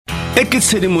e ke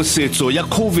tshedimosetso ya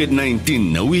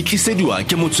COVID-19 o itlisediwa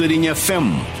ke Motsweding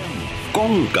FM.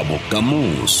 Konka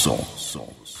bokamoso.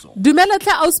 Dumela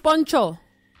tlha Ausponcho.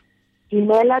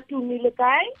 Dumela Tumi le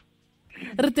kae?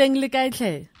 Re teng le kae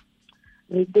tlhe?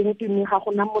 Re teng Tumi ga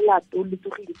gona molato le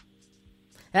tsogile.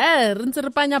 Re ntse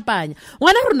re panya-panya.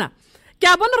 Ngwana rona, ke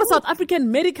a bona re South African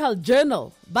Medical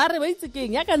Journal ba re ba itse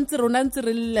keng ya ka ntse rona ntse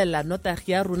re llela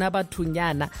notagi ya rona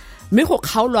bathunyana mme go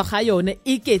kgaolwa ga yone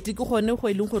e kete ke gone go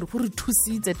ileng gore go re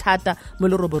thusitse thata mo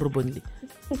le roborobong le.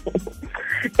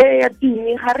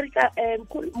 Tumi ga re ka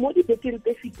mo dibekeng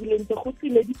tse fetileng go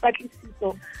tsile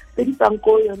dipatlisiso tse di tswang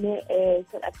ko yone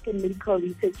South African Medical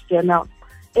Research Journal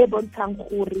e bontshang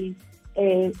gore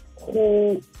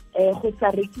go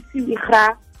sa rekisiwe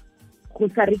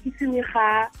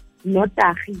ga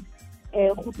notagi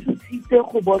go thusitse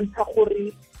go bontsha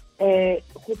gore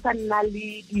go sa nna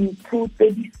le dintho tse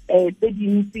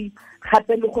dintsi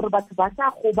gape le gore batho ba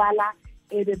sa gobala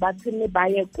ebe ba tsene ba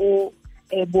ye ko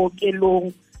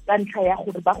bookelong ka ntlha ya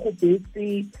gore ba go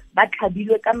betse ba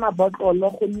tlhabilwe ka mabotlolo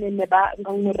gonne ne ba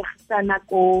ngongoregisana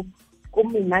ko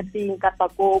menateng kapa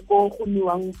ko go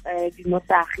newang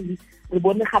dinotagi. Re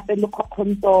bone gape le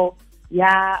kgokgonto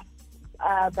ya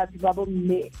batho ba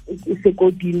bomme e se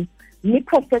godimo. Mme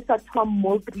Professor Tom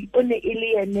Moultrie o ne e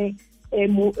le ene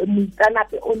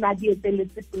moitanape o na di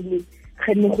eteletse pele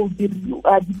ge ne go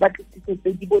diriwa dipatlisiso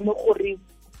tse di bone gore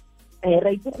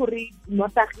ra itse gore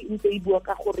notagi ntse e bua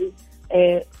ka gore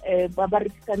ba ba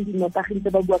rekisang dinotagi ntse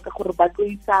ba bua ka gore ba tlo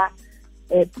isa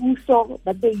puso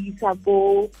ba tlo isa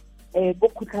ko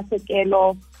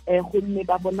kgotlatshekelo gonne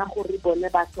ba bona gore bone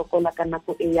ba sokola ka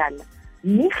nako e yana.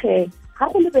 Mme ga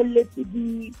go lebeletse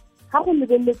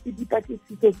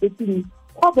dipatlisiso tse dingwe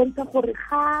go bontsha gore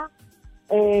ga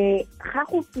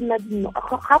go sena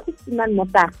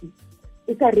notagi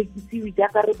e sa rekisiwe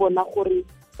jaaka re bona gore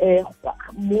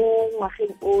mo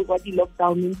ngwageng o wa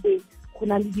di-lockdown ntse go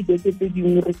na le dibeke tse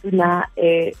dingwe re sena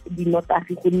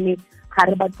dinotagi gonne ga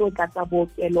re batle o tlatsa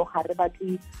bookelo, ga re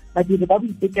batle badiri ba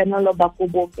boitekanelo ba ko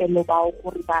bookelo bao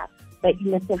gore ba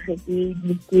inesege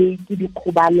ke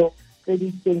dikgobalo tse di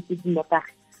itseng ke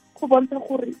dinotagi. Go bontsha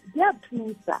gore di a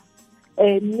thusa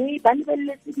mme ba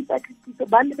lebeletse dipatlisiso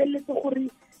ba lebeletse gore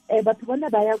batho bona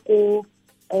ba ya ko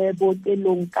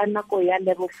bookelong ka nako ya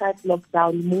level 5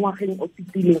 lockdown mo ngwageng o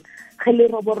fetileng ge le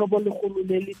roborobo legolo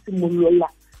le le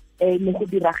simolola le go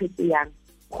diragetse yang.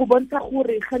 Go bontsha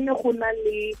gore ga ne go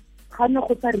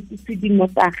sa rekisiwe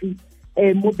dinotagi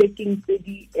mo bekeng tse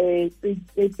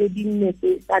di nne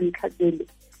tsa ntlha tsele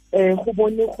go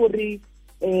bone gore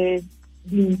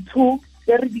dintho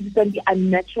tse re di bitsang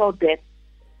di-unnatural death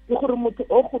ke gore motho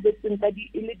o gobetseng ka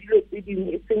e le dilo tse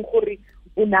dingwe e seng gore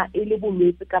o na e le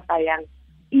bolwetse kapa yang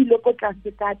ile ko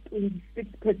tlase ka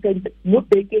 26% mo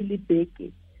beke le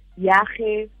beke ya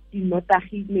ge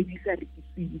dinotagi ne di sa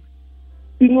rekisiwe.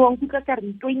 Dingwang kutlwa ka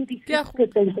re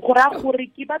 26% go raya gore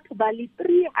ke batho ba le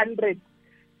 300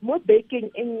 mo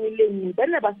bekeng e nngwe le nngwe ba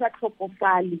ne ba sa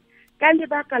tlhokofale ka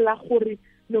lebaka la gore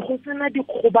ne go sena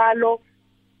dikgobalo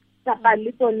kapa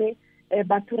le tsone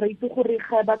batho ra itse gore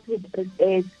ga batho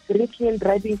drinking and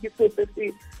driving ke se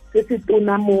se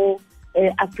tona mo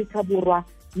Afrika Borwa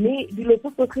mme dilo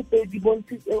tse tsotlhe tse di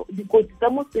bontshitse dikotsi tsa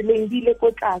mo tseleng di ile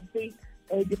ko tlase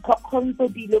dikgokgontsho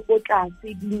di ile ko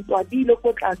tlase dintwa di ile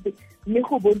ko tlase mme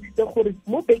go bontshitse gore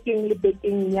mo bekeng le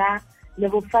bekeng ya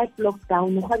level 5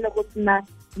 lockdown go ne go sena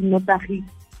dinotagi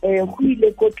go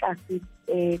ile ko tlase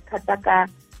thata ka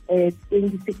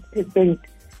 26%.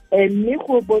 Mme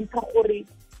go bontsha gore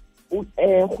go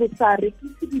sa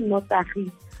rekise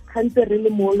dinotagi gantse re le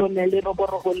mo lone le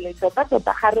roborobo le tota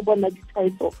ga re bona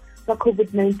ditshwaetso tsa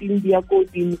COVID-19 di ya ko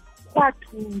godimo go a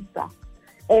thusa.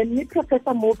 Mme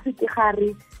Professor Moultrie ke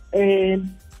gare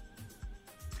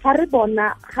ga re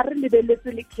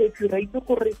lebeletse le curfew ra itse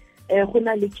gore go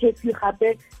na le curfew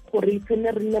gape gore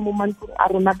tsene re nne mo mantlong a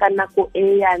rona ka nako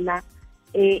e yana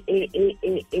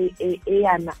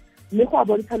mme go a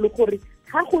bontsha le gore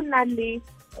ga go na le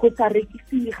go sa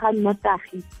rekisiwe ga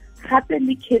notagi gape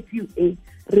le curfew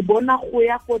re bona go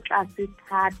ya go tlase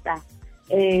thata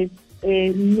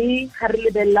mme ga re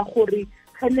lebelela gore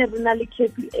ga ne re na le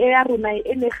curfew ya rona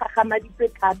e ne gagamaditse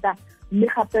thata mme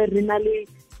gape re na le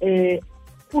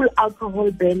full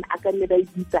alcohol ban a ka ne ba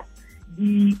itsa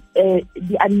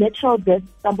di-unnatural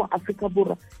deaths tsa mo Afrika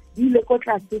Borwa di ile ko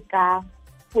tlase ka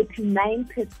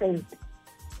 49%.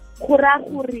 Go raya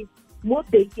gore mo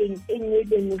bekeng e nngwe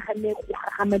le nngwe ga ne go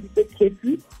gagamaditse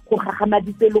curfew go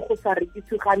gagamaditse le go sa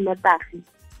rekisiwe ga notagi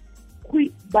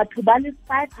batho ba le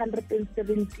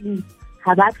 517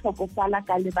 ga ba tlhokofala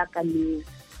ka lebaka leo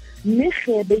mme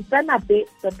ge baitsanape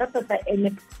tota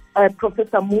ene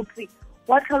Professor Moultrie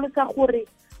wa tlhalosa gore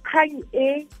kgang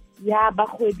e ya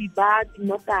bagwebi ba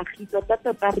dinotagi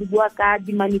tota re bua ka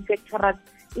di-manufacturers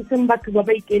e seng batho ba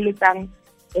ba ikeletsang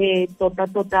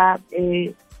tota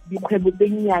dikgwebo tse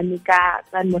nnyane ka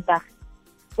notagi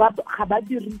ga ba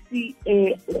dirise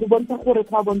go bontsha gore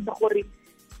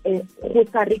go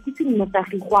sa rekise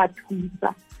nnotagi go a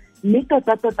thusa. Mme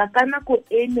tota ka nako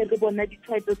e ne re bona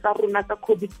ditshwaetso tsa rona tsa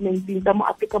COVID-19 tsa mo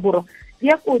Aforika Borwa di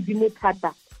ya ko godimo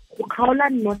thata, go kgaola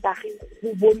nnotagi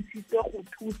go bontshitse go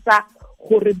thusa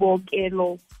gore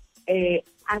bookelo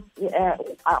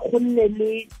go nne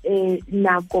le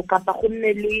nako kapa go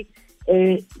nne le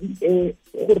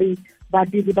gore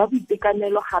badiri ba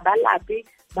boitekanelo ga ba lape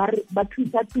ba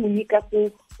thusa tumi ka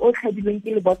go o tlhadilweng ke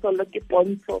lebotolo ke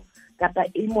pontsho kapa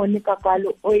e mone ka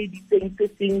kwalo o editseng se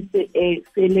seng se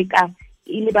leka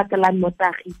e lebaka la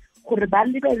nnotagi gore ba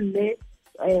lebelle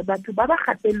batho ba ba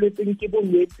gateletsweng ke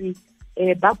bolwetse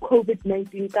ba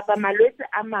COVID-19 kapa malwetse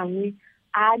a mangwe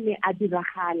a ne a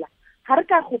diragala. Ga re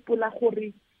ka gopola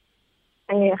gore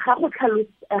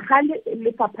ga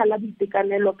lefapha la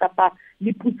boitekanelo kapa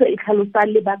le puso e tlhalosa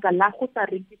lebaka la go sa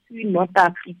rekisiwe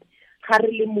nnotagi ga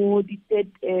re le mo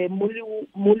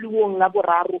leong la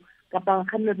boraro kapa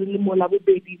ga ne re le mo la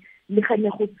bobedi le ga ne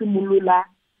go simolola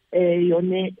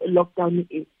yone lockdown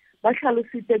e, ba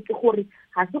tlhalositse ke gore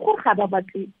ga se gore ga ba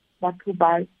batle batho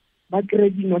ba kry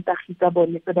dinotagi tsa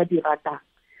bone tse ba di ratang,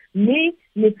 mme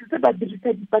ne ba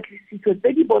dirisa dipatlisiso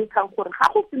tse di bontshang gore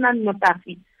ga go sena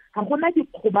nnotagi ga gona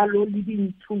dikgobalo le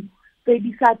dintsho tse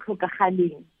di sa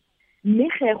tlhokagaleng. Mme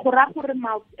go raya gore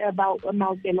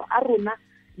maokelo a rona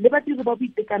le badiri ba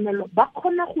boitekanelo ba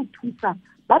kgona go thusa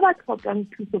ba ba tlhokang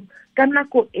thuso ka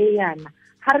nako e yana,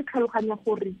 ga re tlhaloganya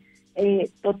gore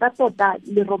tota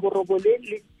leroborobo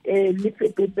le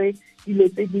fetotse dilo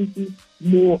tse dintsi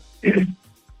mo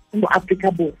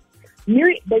Aforika Borwa.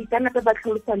 Mme baitanape ba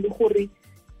tlhalosa le gore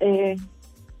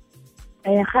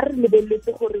ga re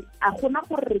lebeletse gore a gona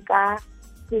gore re ka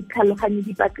se tlhaloganye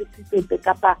dipatlisiso tse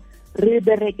kapa re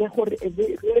bereke gore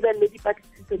re lebelele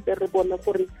dipatlisiso tse re bone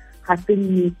gore ga se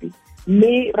nnete,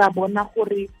 mme ra bona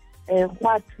gore go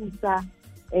a thusa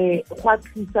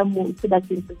mo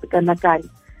sebakeng se se kana-kane.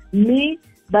 Mme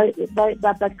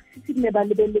babatlisisi ne ba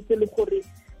lebeletse le gore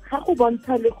ga go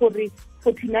bontsha le gore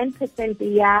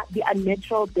 49% ya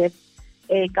di-unnatural deaths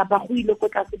kapa go ile ko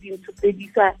tlase dintsho tse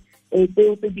di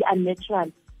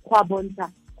unnatural go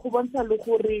bontsha le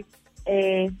gore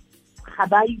ga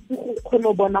ba itse go kgone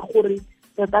go bona gore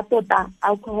tota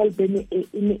alcohol ban e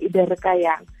ne e bereka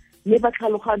yang, mme ba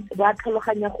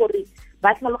tlhaloganya gore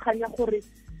batho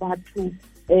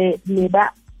ne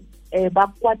ba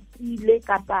kwatile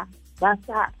kapa ba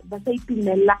sa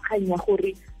itumelela kgang ya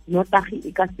gore nnotagi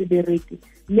e ka se bereke.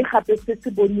 Mme gape se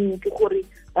se boneng ke gore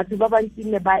batho ba bantsi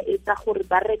ne ba etsa gore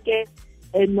ba reke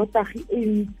nnotagi e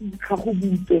ntsi ga go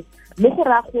butswe, mme go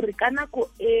raya gore ka nako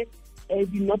e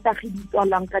dinnotagi di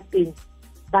tswalang ka teng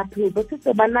batho ba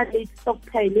setse ba na le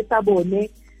stockpile tsa bone,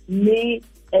 mme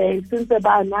sentse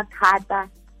ba nwa thata.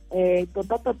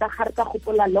 Tota ga re ka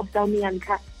gopola lockdown ya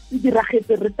ntlha e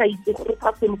diragetse re sa itse gore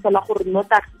sa solofela gore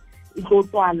nnotagi e tlo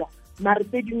tswalwa, mare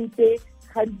tse dintse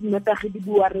ga dinnotagi di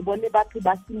bua re bone batho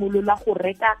ba simolola go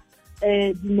reka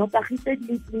dinnotagi tse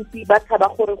dintsi ba tshaba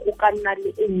gore go ka nna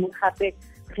le e nngwe gape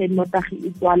ge nnotagi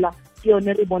e tswala. Ke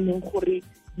yone re boneng gore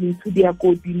dintho di ya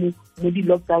kodimo mo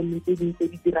di-lockdown tse dingwe tse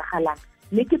di diragalang,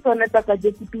 mme ke tsone tsa ka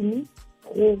jekutumi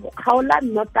go kgaola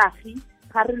nnotagi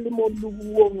ga re le mo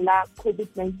lebuong la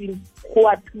COVID-19 go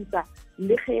a thusa,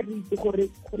 le ge re itse gore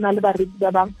go na le bareki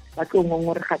ba bangwe ba tlo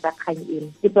ngongorega ka kgang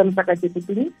eno. Ke tsone tsa ka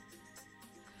jekutumi.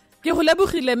 Ke go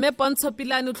lebogile mme Pontsho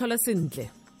Pilane o tlhola sentle.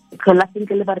 Tlhola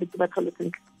sentle le bareki ba tlhola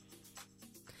sentle.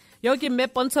 Yo ke mme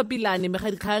Pontsho Pilane,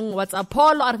 megadikgang wa tsa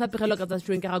pholo a re fa pegelo ka tsa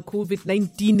tshweng ka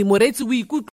COVID-19 moreetsi o